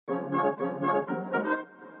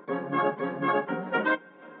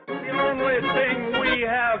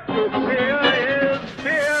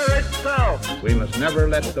must never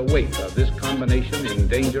let the weight of this combination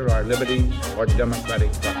endanger our liberties or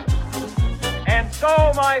democratic process. And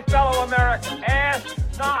so, my fellow Americans, ask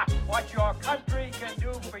not what your country can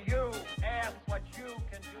do for you, ask what you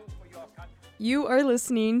can do for your country. You are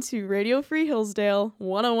listening to Radio Free Hillsdale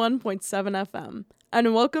 101.7 FM,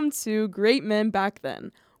 and welcome to Great Men Back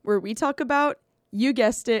Then, where we talk about, you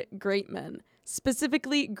guessed it, great men,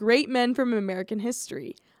 specifically great men from American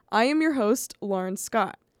history. I am your host, Lauren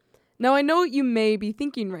Scott. Now, I know what you may be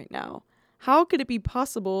thinking right now. How could it be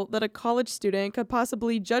possible that a college student could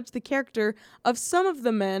possibly judge the character of some of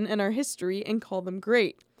the men in our history and call them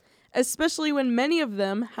great? Especially when many of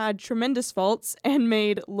them had tremendous faults and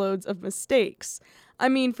made loads of mistakes. I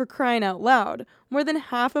mean, for crying out loud, more than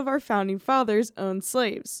half of our founding fathers owned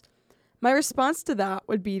slaves. My response to that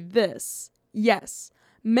would be this. Yes,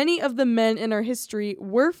 many of the men in our history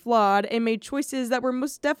were flawed and made choices that were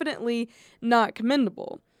most definitely not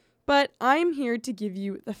commendable. But I'm here to give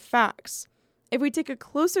you the facts. If we take a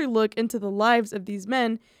closer look into the lives of these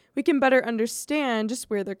men, we can better understand just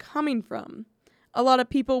where they're coming from. A lot of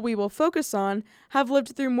people we will focus on have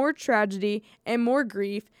lived through more tragedy and more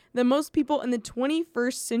grief than most people in the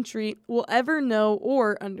 21st century will ever know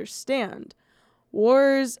or understand.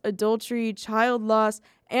 Wars, adultery, child loss,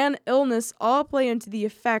 and illness all play into the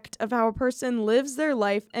effect of how a person lives their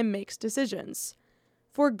life and makes decisions.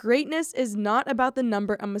 For greatness is not about the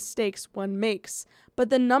number of mistakes one makes, but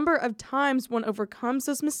the number of times one overcomes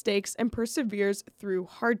those mistakes and perseveres through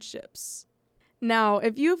hardships. Now,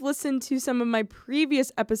 if you have listened to some of my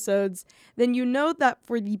previous episodes, then you know that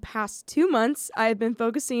for the past 2 months, I have been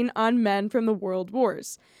focusing on men from the World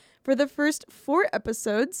Wars. For the first 4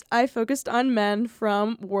 episodes, I focused on men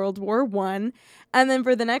from World War I, and then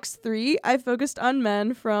for the next 3, I focused on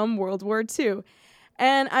men from World War II.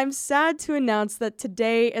 And I'm sad to announce that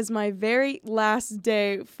today is my very last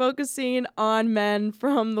day focusing on men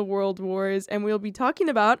from the World Wars, and we'll be talking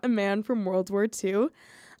about a man from World War II.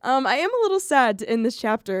 I am a little sad to end this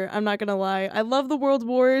chapter, I'm not gonna lie. I love the World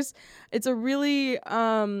Wars. It's a really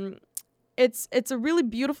It's a really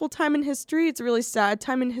beautiful time in history. It's a really sad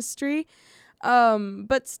time in history.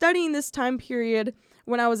 But studying this time period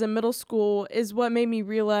when I was in middle school is what made me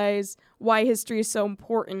realize why history is so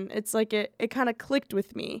important. It's like it kind of clicked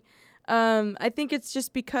with me. I think it's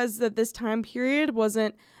just because that this time period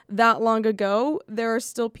wasn't that long ago. There are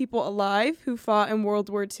still people alive who fought in World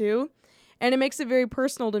War II. And it makes it very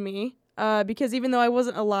personal to me because even though I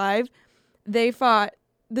wasn't alive, they fought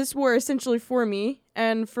this war essentially for me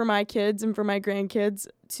and for my kids and for my grandkids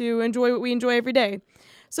to enjoy what we enjoy every day.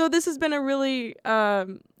 So this has been a really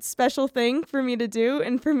special thing for me to do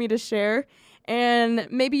and for me to share. And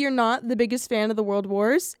maybe you're not the biggest fan of the World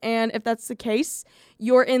Wars. And if that's the case,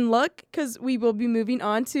 you're in luck because we will be moving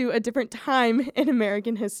on to a different time in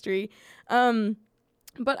American history.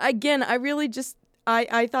 But again,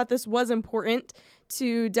 I thought this was important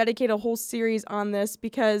to dedicate a whole series on this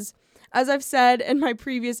because as I've said in my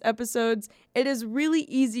previous episodes, it is really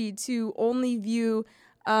easy to only view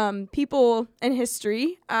people in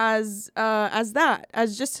history as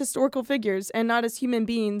just historical figures and not as human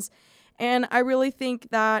beings. And I really think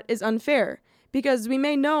that is unfair because we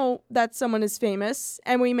may know that someone is famous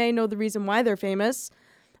and we may know the reason why they're famous,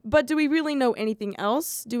 but do we really know anything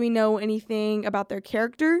else? Do we know anything about their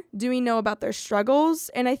character? Do we know about their struggles?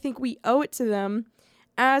 And I think we owe it to them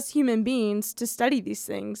as human beings to study these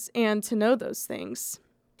things and to know those things.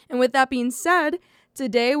 And with that being said,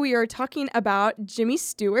 today we are talking about Jimmy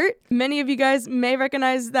Stewart. Many of you guys may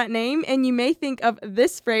recognize that name, and you may think of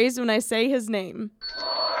this phrase when I say his name.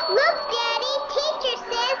 Look, Daddy, teacher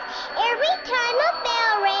says every time a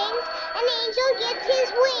bell rings, an angel gets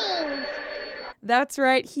his wings. That's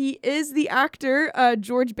right. He is the actor,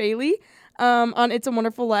 George Bailey. On It's a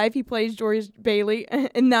Wonderful Life, he plays George Bailey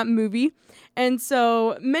in that movie. And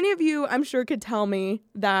so many of you, I'm sure, could tell me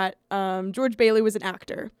that George Bailey was an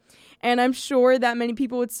actor. And I'm sure that many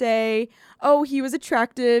people would say, oh, he was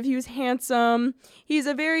attractive, he was handsome, he's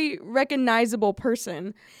a very recognizable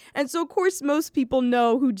person. And so, of course, most people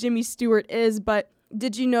know who Jimmy Stewart is, but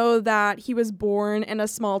did you know that he was born in a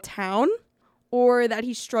small town? Or that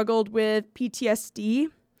he struggled with PTSD?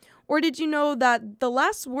 Or did you know that the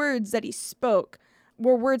last words that he spoke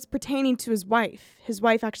were words pertaining to his wife? His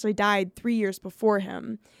wife actually died 3 years before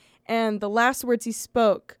him. And the last words he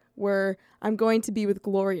spoke were, I'm going to be with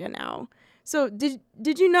Gloria now. So did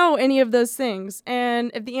you know any of those things? And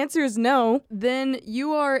if the answer is no, then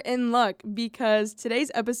you are in luck because today's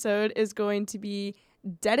episode is going to be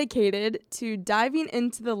dedicated to diving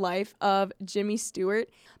into the life of Jimmy Stewart.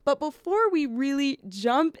 But before we really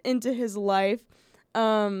jump into his life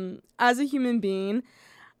as a human being,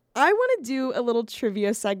 I want to do a little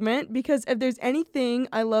trivia segment because if there's anything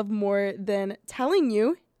I love more than telling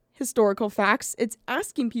you historical facts, it's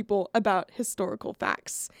asking people about historical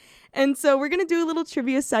facts. And so we're going to do a little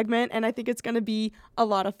trivia segment, and I think it's going to be a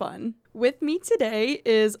lot of fun. With me today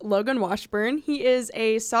is Logan Washburn. He is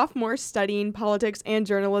a sophomore studying politics and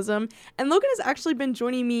journalism, and Logan has actually been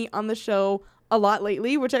joining me on the show a lot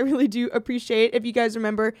lately, which I really do appreciate. If you guys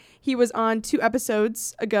remember, he was on 2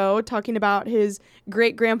 episodes ago talking about his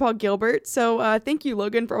great-grandpa Gilbert. So thank you,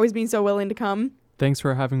 Logan, for always being so willing to come. Thanks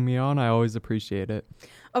for having me on. I always appreciate it.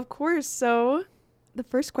 Of course. So the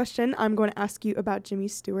first question I'm going to ask you about Jimmy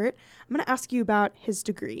Stewart. I'm going to ask you about his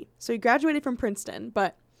degree. So he graduated from Princeton,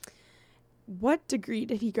 but what degree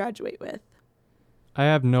did he graduate with? I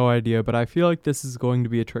have no idea, but I feel like this is going to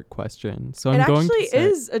be a trick question. So It I'm going to actually say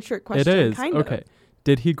is a trick question. it is. Kind of. Okay.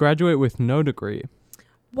 Did he graduate with no degree?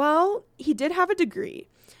 Well, he did have a degree.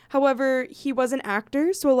 However, he was an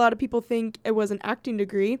actor, so a lot of people think it was an acting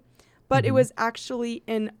degree, but it was actually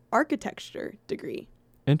an architecture degree.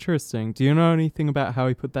 Interesting. Do you know anything about how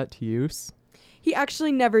he put that to use? He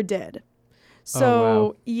actually never did. So, Oh,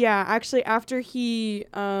 wow. yeah, actually, after he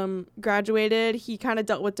graduated, he kind of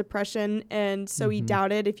dealt with depression, and so he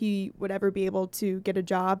doubted if he would ever be able to get a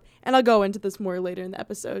job. And I'll go into this more later in the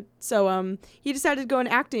episode. So he decided to go in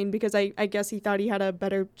acting because I guess he thought he had a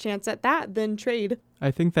better chance at that than trade.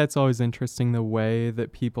 I think that's always interesting, the way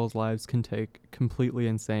that people's lives can take completely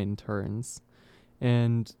insane turns.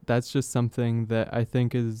 And that's just something that I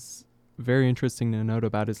think is very interesting to note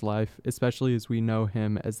about his life, especially as we know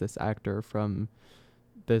him as this actor from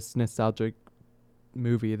this nostalgic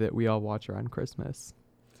movie that we all watch around Christmas.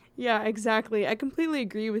 Yeah, exactly. I completely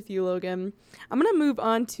agree with you, Logan. I'm going to move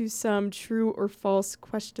on to some true or false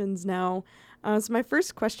questions now. So my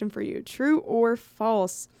first question for you, true or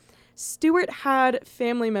false? Stewart had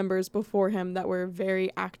family members before him that were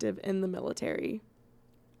very active in the military.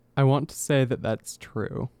 I want to say that that's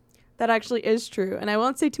true. That actually is true. And I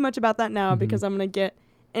won't say too much about that now because I'm going to get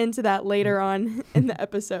into that later on in the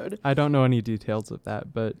episode. I don't know any details of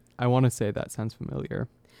that, but I want to say that sounds familiar.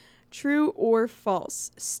 True or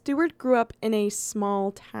false? Stewart grew up in a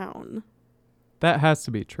small town. That has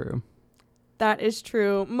to be true. That is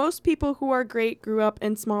true. Most people who are great grew up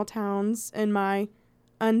in small towns, in my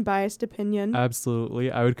unbiased opinion.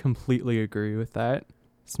 Absolutely. I would completely agree with that.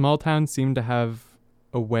 Small towns seem to have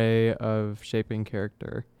a way of shaping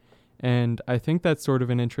character. And I think that's sort of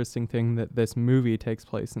an interesting thing, that this movie takes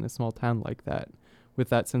place in a small town like that, with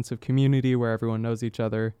that sense of community where everyone knows each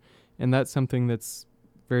other. And that's something that's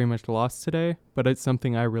very much lost today, but it's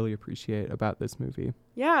something I really appreciate about this movie.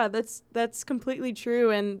 Yeah, that's completely true.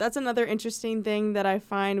 And that's another interesting thing that I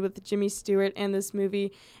find with Jimmy Stewart and this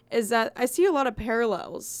movie is that I see a lot of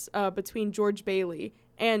parallels between George Bailey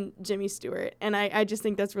and Jimmy Stewart. And I just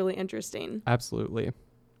think that's really interesting. Absolutely.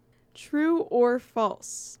 True or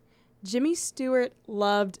false? Jimmy Stewart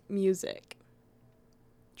loved music.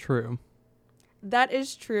 True. That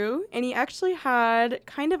is true. And he actually had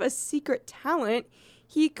kind of a secret talent.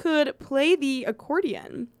 He could play the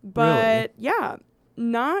accordion. But yeah,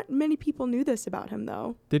 not many people knew this about him,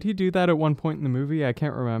 though. Did he do that at one point in the movie? I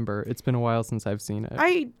can't remember. It's been a while since I've seen it.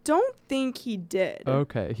 I don't think he did.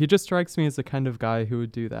 Okay. He just strikes me as the kind of guy who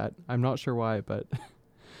would do that. I'm not sure why, but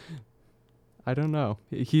I don't know.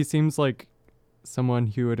 He seems like someone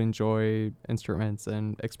who would enjoy instruments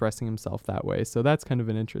and expressing himself that way. So that's kind of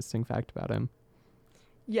an interesting fact about him.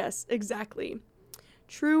 Yes, exactly.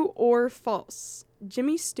 True or false?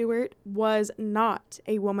 Jimmy Stewart was not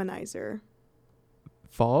a womanizer.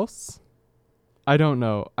 False? I don't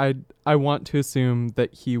know. I want to assume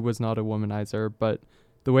that he was not a womanizer, but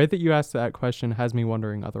the way that you asked that question has me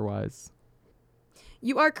wondering otherwise.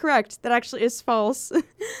 You are correct. That actually is false.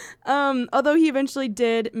 Although he eventually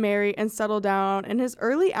did marry and settle down, in his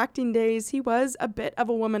early acting days, he was a bit of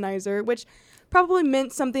a womanizer, which probably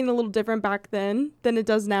meant something a little different back then than it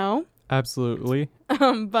does now. Absolutely.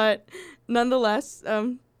 But nonetheless,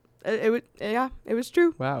 it was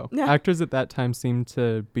true. Wow. Yeah. Actors at that time seemed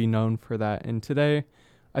to be known for that. And today,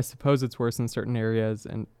 I suppose it's worse in certain areas,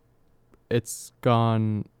 and it's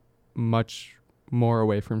gone much more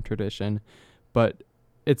away from tradition. But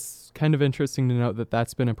it's kind of interesting to note that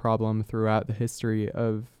that's been a problem throughout the history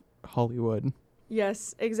of Hollywood.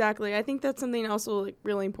 Yes, exactly. I think that's something also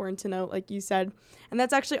really important to note, like you said. And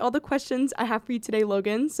that's actually all the questions I have for you today,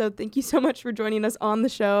 Logan. So thank you so much for joining us on the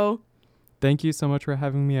show. Thank you so much for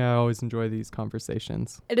having me. I always enjoy these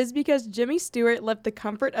conversations. It is because Jimmy Stewart left the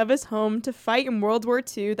comfort of his home to fight in World War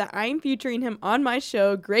II that I am featuring him on my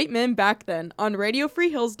show, Great Men Back Then, on Radio Free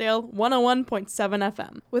Hillsdale 101.7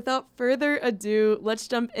 FM. Without further ado, let's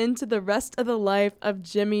jump into the rest of the life of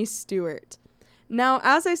Jimmy Stewart. Now,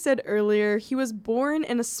 as I said earlier, he was born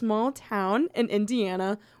in a small town in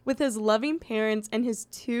Indiana with his loving parents and his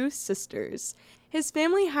 2 sisters. His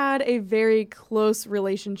family had a very close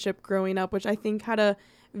relationship growing up, which I think had a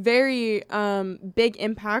very big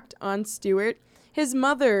impact on Stewart. His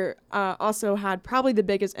mother also had probably the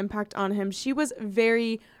biggest impact on him. She was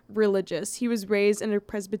very religious. He was raised in a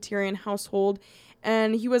Presbyterian household,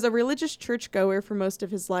 and he was a religious churchgoer for most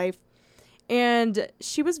of his life. And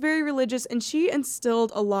she was very religious, and she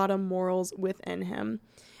instilled a lot of morals within him.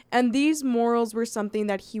 And these morals were something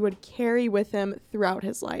that he would carry with him throughout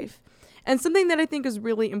his life. And something that I think is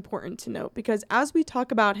really important to note, because as we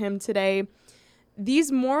talk about him today,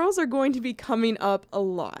 these morals are going to be coming up a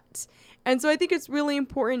lot. And so I think it's really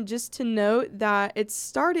important just to note that it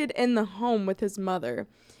started in the home with his mother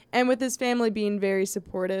and with his family being very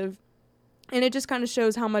supportive. And it just kind of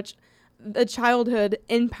shows how much the childhood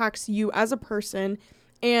impacts you as a person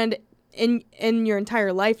and in your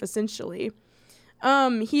entire life, essentially.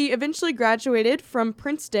 He eventually graduated from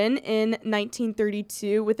Princeton in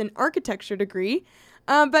 1932 with an architecture degree,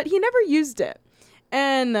 but he never used it.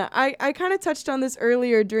 And I kind of touched on this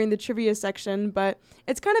earlier during the trivia section, but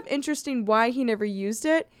it's kind of interesting why he never used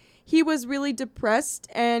it. He was really depressed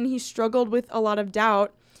and he struggled with a lot of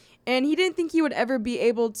doubt, and he didn't think he would ever be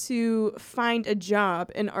able to find a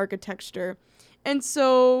job in architecture. And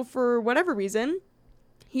so for whatever reason,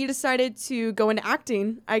 he decided to go into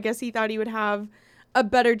acting. I guess he thought he would have a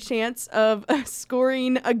better chance of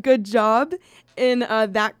scoring a good job in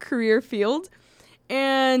that career field.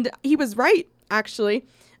 And he was right, actually.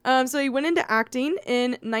 So he went into acting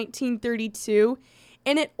in 1932,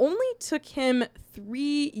 and it only took him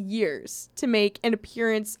 3 years to make an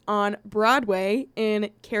appearance on Broadway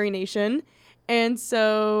in Carrie Nation. And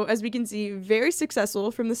so, as we can see, very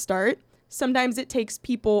successful from the start. Sometimes it takes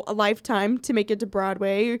people a lifetime to make it to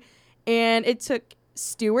Broadway, and it took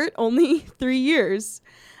Stewart only 3 years.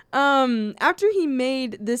 After he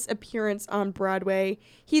made this appearance on Broadway,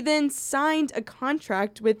 he then signed a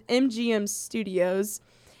contract with MGM Studios,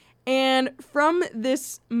 and from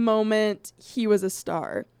this moment, he was a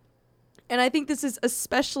star. And I think this is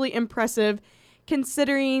especially impressive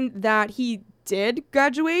considering that he did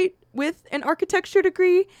graduate with an architecture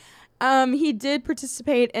degree. He did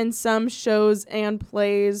participate in some shows and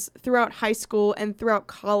plays throughout high school and throughout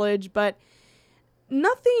college, but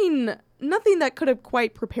nothing that could have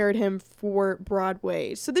quite prepared him for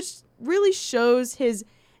Broadway. So this really shows his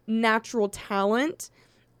natural talent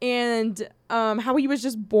and how he was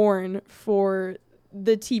just born for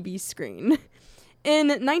the TV screen. In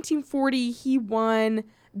 1940, he won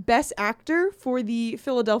Best Actor for The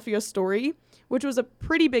Philadelphia Story, which was a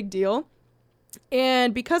pretty big deal.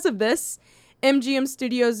 And because of this, MGM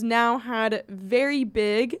Studios now had very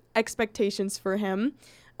big expectations for him.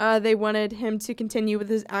 They wanted him to continue with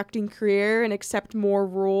his acting career and accept more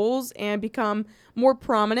roles and become more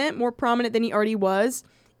prominent than he already was,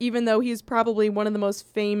 even though he's probably one of the most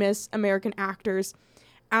famous American actors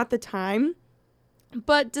at the time.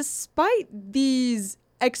 But despite these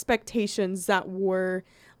expectations that were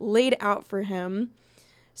laid out for him,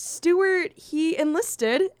 Stewart, he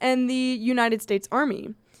enlisted in the United States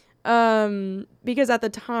Army. Because at the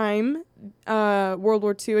time, World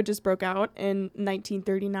War II had just broke out in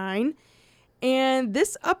 1939, and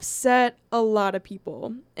this upset a lot of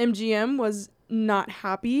people. MGM was not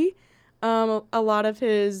happy. A lot of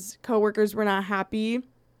his coworkers were not happy.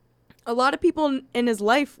 A lot of people in his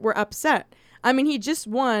life were upset. I mean, he just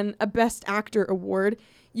won a Best Actor award.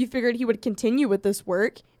 You figured he would continue with this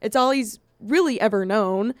work. It's all he's really ever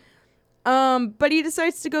known. But he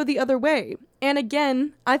decides to go the other way. And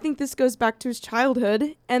again, I think this goes back to his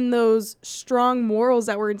childhood and those strong morals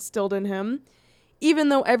that were instilled in him. Even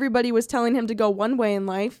though everybody was telling him to go one way in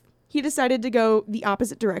life, he decided to go the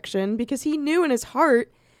opposite direction because he knew in his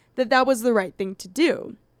heart that that was the right thing to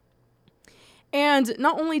do. And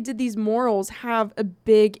not only did these morals have a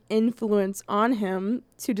big influence on him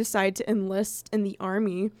to decide to enlist in the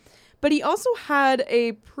army, but he also had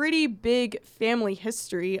a pretty big family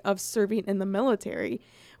history of serving in the military,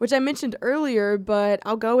 which I mentioned earlier, but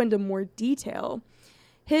I'll go into more detail.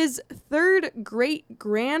 His third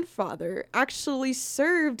great-grandfather actually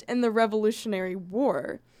served in the Revolutionary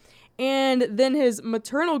War. And then his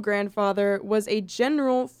maternal grandfather was a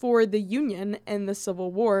general for the Union in the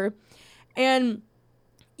Civil War. And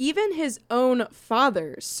even his own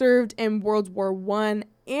father served in World War I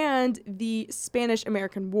and the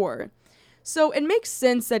Spanish-American War. So it makes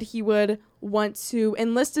sense that he would want to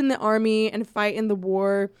enlist in the army and fight in the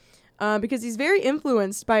war because he's very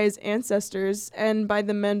influenced by his ancestors and by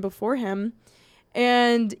the men before him.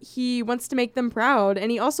 And he wants to make them proud. And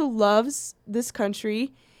he also loves this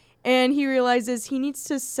country. And he realizes he needs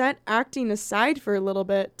to set acting aside for a little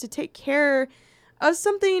bit to take care of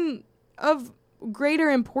something of greater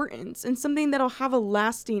importance and something that'll have a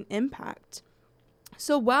lasting impact.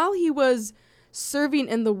 So while he was serving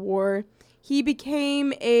in the war, he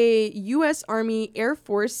became a U.S. Army Air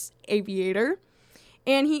Force aviator,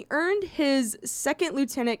 and he earned his second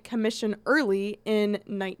lieutenant commission early in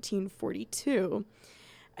 1942.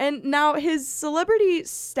 And now his celebrity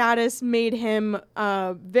status made him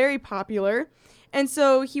very popular, and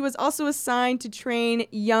so he was also assigned to train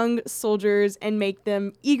young soldiers and make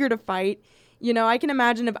them eager to fight. You know, I can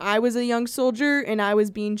imagine if I was a young soldier and I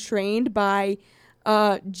was being trained by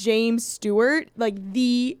James Stewart, like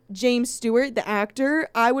the James Stewart, the actor,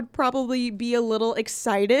 I would probably be a little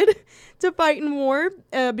excited to fight in war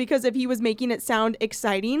because if he was making it sound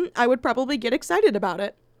exciting, I would probably get excited about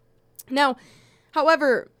it. Now,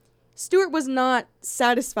 however, Stewart was not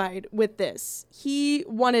satisfied with this. He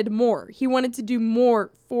wanted more. He wanted to do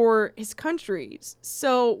more for his country.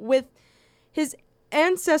 So with his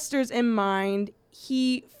ancestors in mind,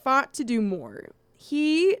 he fought to do more.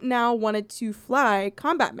 He now wanted to fly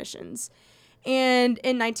combat missions. And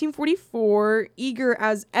in 1944, eager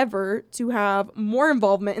as ever to have more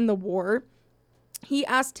involvement in the war, he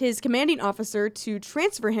asked his commanding officer to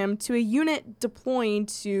transfer him to a unit deploying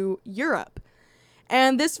to Europe.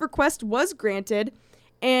 And this request was granted,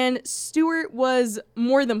 and Stewart was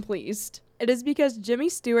more than pleased. It is because Jimmy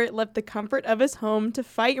Stewart left the comfort of his home to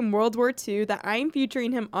fight in World War II that I am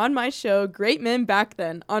featuring him on my show, Great Men Back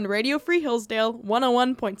Then, on Radio Free Hillsdale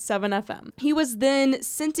 101.7 FM. He was then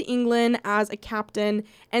sent to England as a captain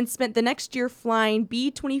and spent the next year flying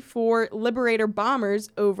B-24 Liberator bombers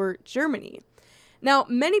over Germany. Now,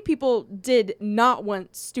 many people did not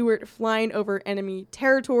want Stewart flying over enemy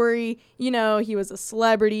territory. You know, he was a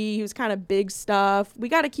celebrity. He was kind of big stuff. We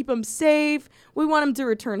got to keep him safe. We want him to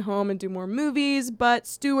return home and do more movies. But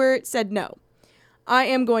Stewart said, no, I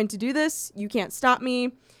am going to do this. You can't stop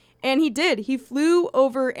me. And he did. He flew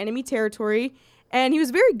over enemy territory, and he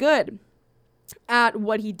was very good at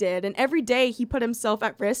what he did. And every day he put himself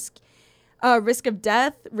at risk. Risk of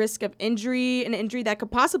death, risk of injury, an injury that could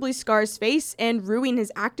possibly scar his face and ruin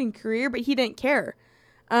his acting career, but he didn't care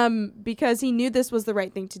because he knew this was the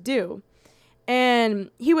right thing to do. And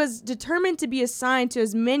he was determined to be assigned to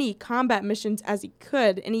as many combat missions as he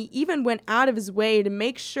could, and he even went out of his way to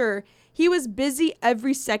make sure he was busy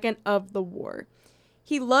every second of the war.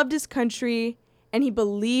 He loved his country, and he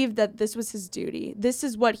believed that this was his duty. This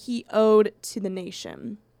is what he owed to the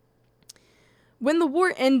nation. When the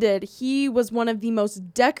war ended, he was one of the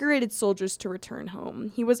most decorated soldiers to return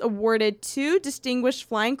home. He was awarded 2 Distinguished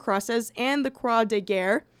Flying Crosses and the Croix de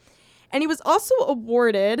Guerre, and he was also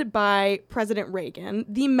awarded by President Reagan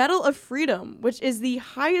the Medal of Freedom, which is the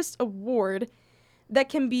highest award that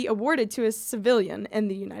can be awarded to a civilian in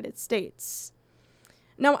the United States.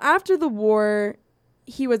 Now, after the war,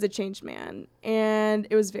 he was a changed man, and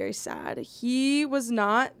it was very sad. He was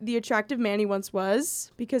not the attractive man he once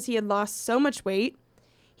was because he had lost so much weight.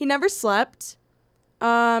 He never slept.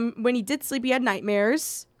 When he did sleep, he had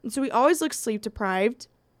nightmares, and so he always looked sleep deprived.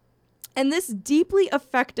 And this deeply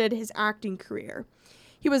affected his acting career.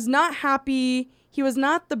 He was not happy. He was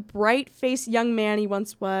not the bright-faced young man he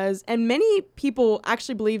once was, and many people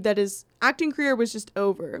actually believed that his acting career was just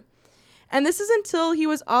over. And this is until he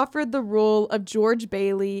was offered the role of George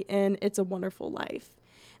Bailey in It's a Wonderful Life.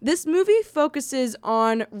 This movie focuses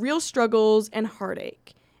on real struggles and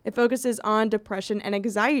heartache. It focuses on depression and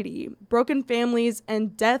anxiety, broken families,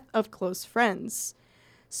 and death of close friends.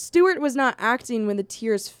 Stewart was not acting when the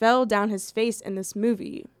tears fell down his face in this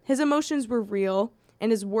movie. His emotions were real,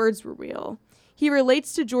 and his words were real. He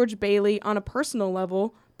relates to George Bailey on a personal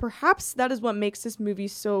level. Perhaps that is what makes this movie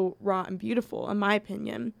so raw and beautiful, in my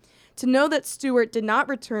opinion. To know that Stewart did not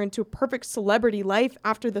return to a perfect celebrity life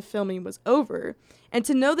after the filming was over, and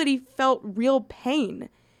to know that he felt real pain,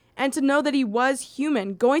 and to know that he was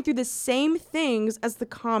human, going through the same things as the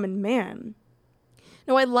common man.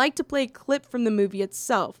 Now, I'd like to play a clip from the movie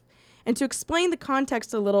itself, and to explain the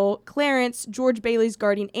context a little, Clarence, George Bailey's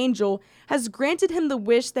guardian angel, has granted him the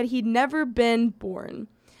wish that he'd never been born.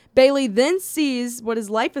 Bailey then sees what his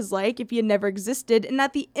life is like if he had never existed, and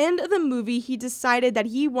at the end of the movie, he decided that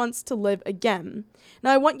he wants to live again.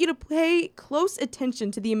 Now, I want you to pay close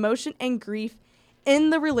attention to the emotion and grief in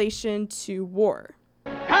the relation to war.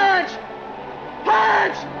 Clarence!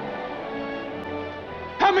 Clarence!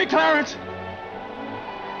 Help me, Clarence!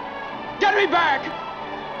 Get me back!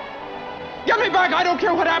 Get me back! I don't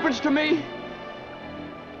care what happens to me!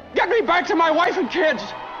 Get me back to my wife and kids!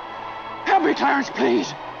 Help me, Clarence,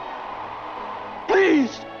 please!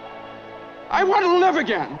 Please! I want to live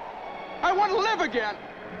again! I want to live again!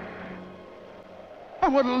 I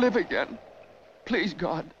want to live again. Please,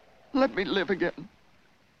 God, let me live again.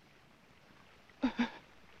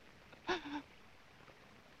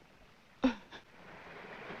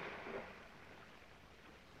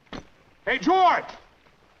 Hey, George!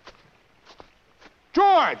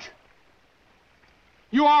 George!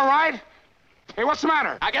 You all right? Hey, what's the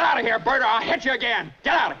matter? Now get out of here, Bert, or I'll hit you again.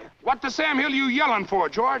 Get out of here. What the Sam Hill you yelling for,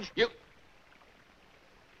 George?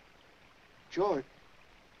 George.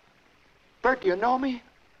 Bert, do you know me?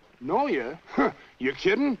 Know you? You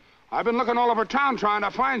kidding? I've been looking all over town trying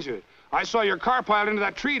to find you. I saw your car piled into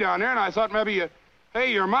that tree down there, and I thought maybe you...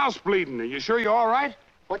 Hey, your mouth's bleeding. Are you sure you're all right?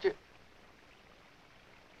 What you...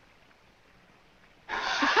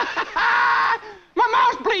 My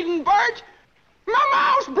mouth's bleeding, Bert! My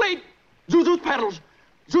mouth's bleeding! Zuzu's pedals!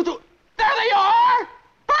 Zuzu... There they are!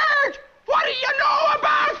 Bert! What do you know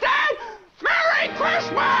about that? Merry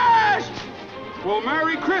Christmas! Well,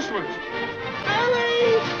 Merry Christmas.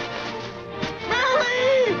 Merry!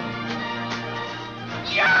 Merry!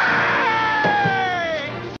 Yay!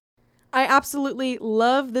 I absolutely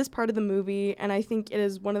love this part of the movie, and I think it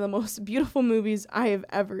is one of the most beautiful movies I have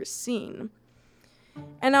ever seen.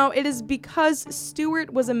 And now it is because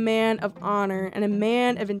Stuart was a man of honor and a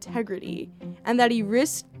man of integrity, and that he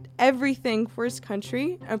risked everything for his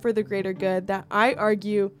country and for the greater good, that I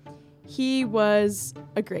argue he was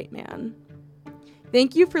a great man.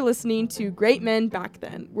 Thank you for listening to Great Men Back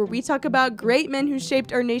Then, where we talk about great men who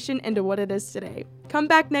shaped our nation into what it is today. Come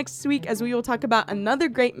back next week as we will talk about another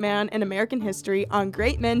great man in American history on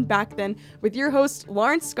Great Men Back Then with your host,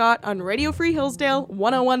 Lawrence Scott, on Radio Free Hillsdale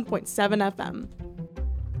 101.7 FM.